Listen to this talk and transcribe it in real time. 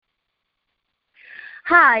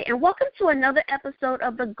Hi, and welcome to another episode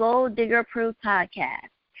of the Gold Digger Approved Podcast,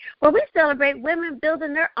 where we celebrate women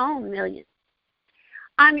building their own millions.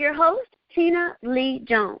 I'm your host, Tina Lee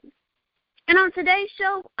Jones. And on today's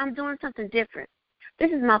show, I'm doing something different.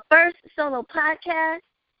 This is my first solo podcast,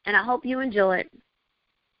 and I hope you enjoy it.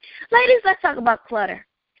 Ladies, let's talk about clutter.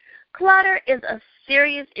 Clutter is a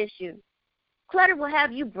serious issue. Clutter will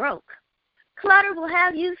have you broke. Clutter will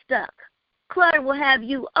have you stuck. Clutter will have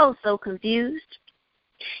you oh so confused.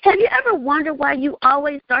 Have you ever wondered why you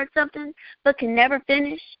always start something but can never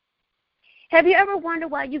finish? Have you ever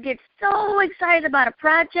wondered why you get so excited about a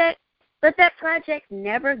project but that project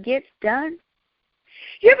never gets done?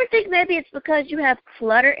 You ever think maybe it's because you have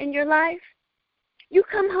clutter in your life? You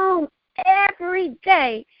come home every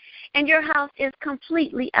day and your house is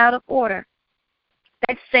completely out of order.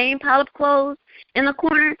 That same pile of clothes in the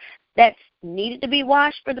corner that's needed to be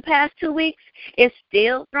washed for the past 2 weeks is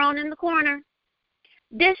still thrown in the corner.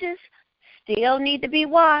 Dishes still need to be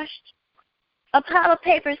washed. A pile of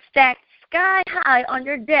papers stacked sky high on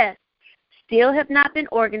your desk still have not been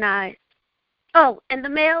organized. Oh, and the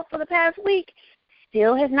mail for the past week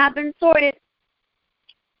still has not been sorted.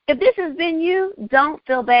 If this has been you, don't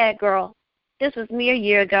feel bad, girl. This was me a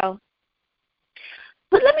year ago.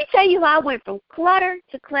 But let me tell you how I went from clutter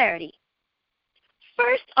to clarity.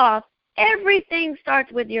 First off, everything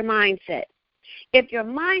starts with your mindset. If your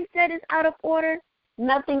mindset is out of order,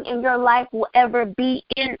 nothing in your life will ever be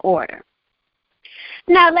in order.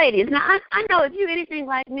 Now, ladies, I know if you're anything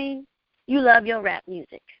like me, you love your rap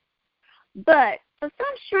music. But for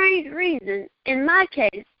some strange reason, in my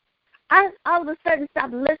case, I all of a sudden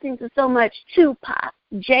stopped listening to so much Tupac,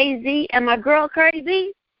 Jay-Z, and my girl Cardi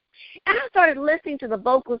B. And I started listening to the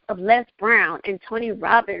vocals of Les Brown and Tony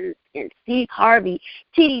Robbins and Steve Harvey,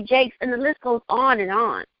 T.D. Jakes, and the list goes on and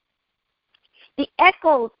on. The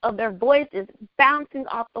echoes of their voices bouncing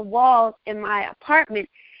off the walls in my apartment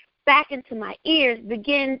back into my ears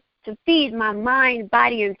began to feed my mind,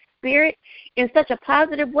 body, and spirit in such a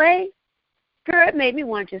positive way. Girl, it made me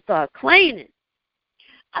want to start cleaning.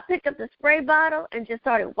 I picked up the spray bottle and just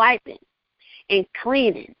started wiping and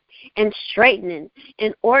cleaning and straightening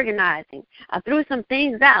and organizing. I threw some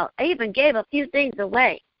things out. I even gave a few things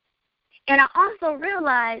away. And I also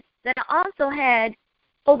realized that I also had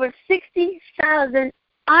over 60,000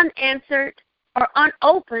 unanswered or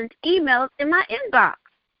unopened emails in my inbox.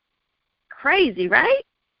 Crazy, right?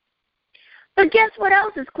 But guess what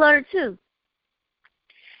else is cluttered too?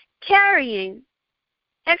 Carrying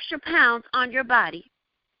extra pounds on your body.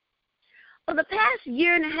 For the past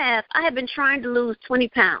year and a half, I have been trying to lose 20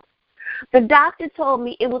 pounds. The doctor told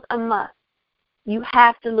me it was a must. You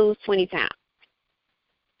have to lose 20 pounds.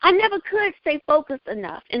 I never could stay focused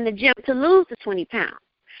enough in the gym to lose the 20 pounds.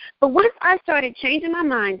 But once I started changing my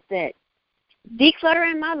mindset,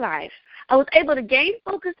 decluttering my life, I was able to gain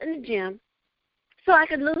focus in the gym so I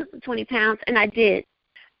could lose the 20 pounds, and I did.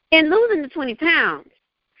 In losing the 20 pounds,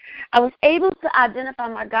 I was able to identify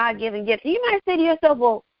my God-given gifts. You might say to yourself,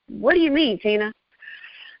 well, what do you mean, Tina?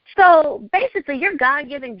 So basically, your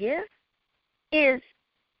God-given gift is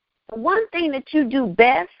the one thing that you do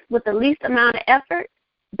best with the least amount of effort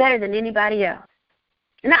better than anybody else.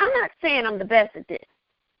 Now, I'm not saying I'm the best at this,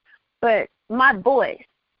 but my voice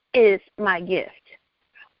is my gift.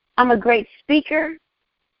 I'm a great speaker,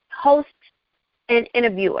 host, and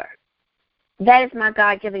interviewer. That is my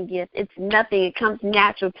God-given gift. It's nothing. It comes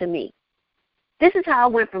natural to me. This is how I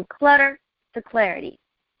went from clutter to clarity.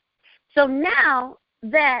 So now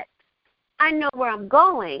that I know where I'm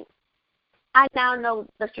going, I now know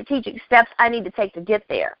the strategic steps I need to take to get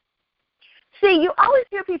there. See, you always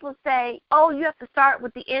hear people say, oh, you have to start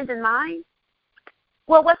with the end in mind.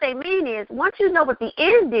 Well, what they mean is once you know what the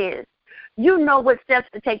end is, you know what steps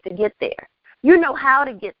to take to get there. You know how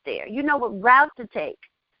to get there. You know what route to take.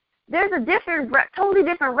 There's a totally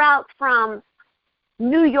different route from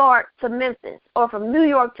New York to Memphis or from New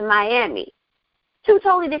York to Miami. Two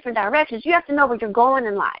totally different directions. You have to know where you're going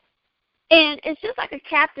in life. And it's just like a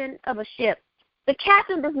captain of a ship. The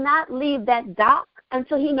captain does not leave that dock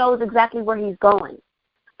until he knows exactly where he's going.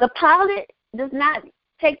 The pilot does not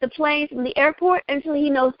take the plane from the airport until he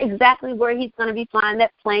knows exactly where he's going to be flying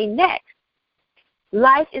that plane next.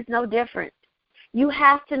 Life is no different. You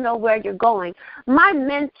have to know where you're going. My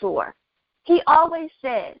mentor, he always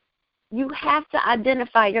says, you have to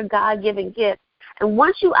identify your God-given gift. And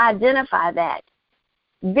once you identify that,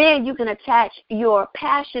 then you can attach your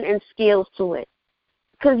passion and skills to it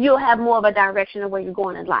because you'll have more of a direction of where you're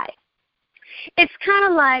going in life. It's kind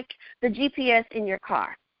of like the GPS in your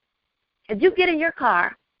car. If you get in your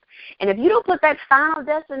car, and if you don't put that final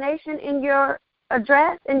destination in your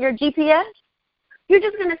address, in your GPS, You're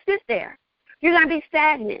just going to sit there. You're going to be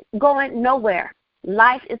stagnant, going nowhere.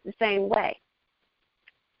 Life is the same way.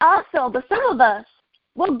 Also, but some of us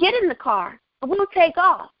will get in the car and we'll take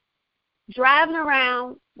off, driving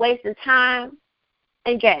around, wasting time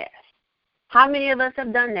and gas. How many of us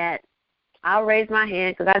have done that? I'll raise my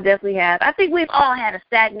hand because I definitely have. I think we've all had a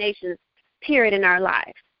stagnation period in our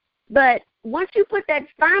life. But once you put that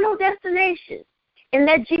final destination in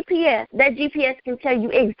that GPS can tell you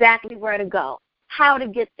exactly where to go, how to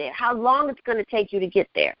get there, how long it's going to take you to get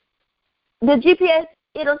there. The GPS,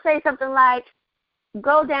 it'll say something like,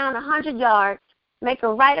 go down 100 yards, make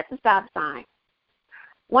a right at the stop sign.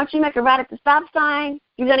 Once you make a right at the stop sign,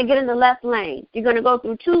 you're going to get in the left lane. You're going to go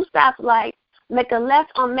through 2 stoplights, make a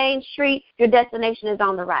left on Main Street, your destination is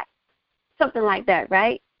on the right. Something like that,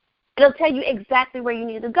 right? It'll tell you exactly where you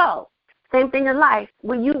need to go. Same thing in life.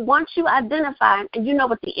 Once you identify and you know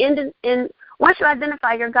what the end is, once you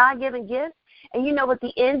identify your God-given gift and you know what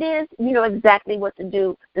the end is, you know exactly what to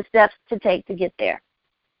do, the steps to take to get there.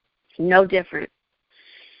 No different.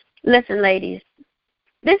 Listen, ladies,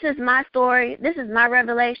 this is my story. This is my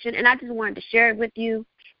revelation, and I just wanted to share it with you.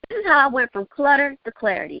 This is how I went from clutter to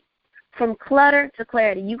clarity. From clutter to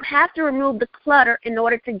clarity. You have to remove the clutter in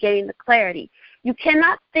order to gain the clarity. You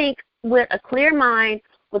cannot think with a clear mind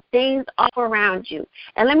with things all around you.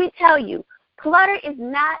 And let me tell you, clutter is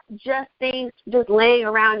not just things just laying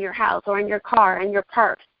around your house or in your car and your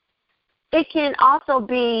purse. It can also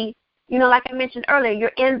be, like I mentioned earlier,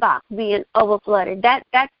 your inbox being overflooded.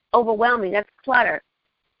 That's overwhelming. That's clutter.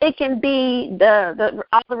 It can be all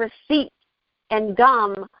the receipts and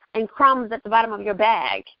gum and crumbs at the bottom of your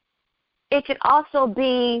bag. It could also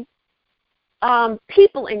be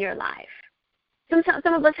people in your life. Some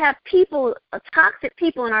of us have toxic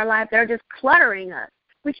people in our life that are just cluttering us.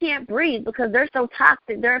 We can't breathe because they're so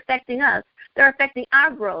toxic. They're affecting us. They're affecting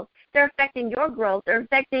our growth. They're affecting your growth. They're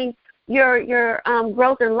affecting your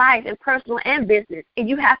growth in life and personal and business. And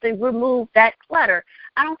you have to remove that clutter.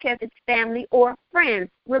 I don't care if it's family or friends.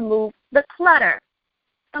 Remove the clutter.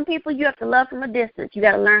 Some people you have to love from a distance. You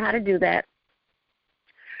got to learn how to do that.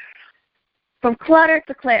 From clutter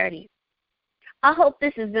to clarity. I hope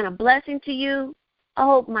this has been a blessing to you. I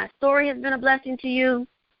hope my story has been a blessing to you.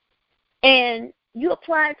 And you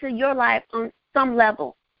apply it to your life on some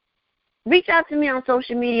level. Reach out to me on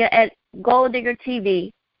social media at Goal Digger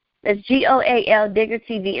TV. That's GOAL Digger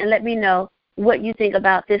TV, and let me know what you think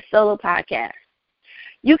about this solo podcast.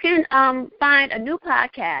 You can find a new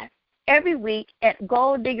podcast every week at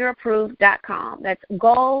GoalDiggerApproved.com. That's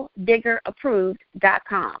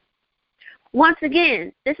GoalDiggerApproved.com. Once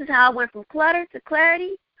again, this is how I went from clutter to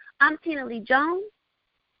clarity. I'm Tina Lee Jones.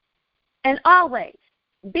 And always,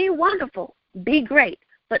 be wonderful, be great,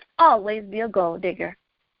 but always be a gold digger.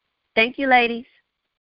 Thank you, ladies.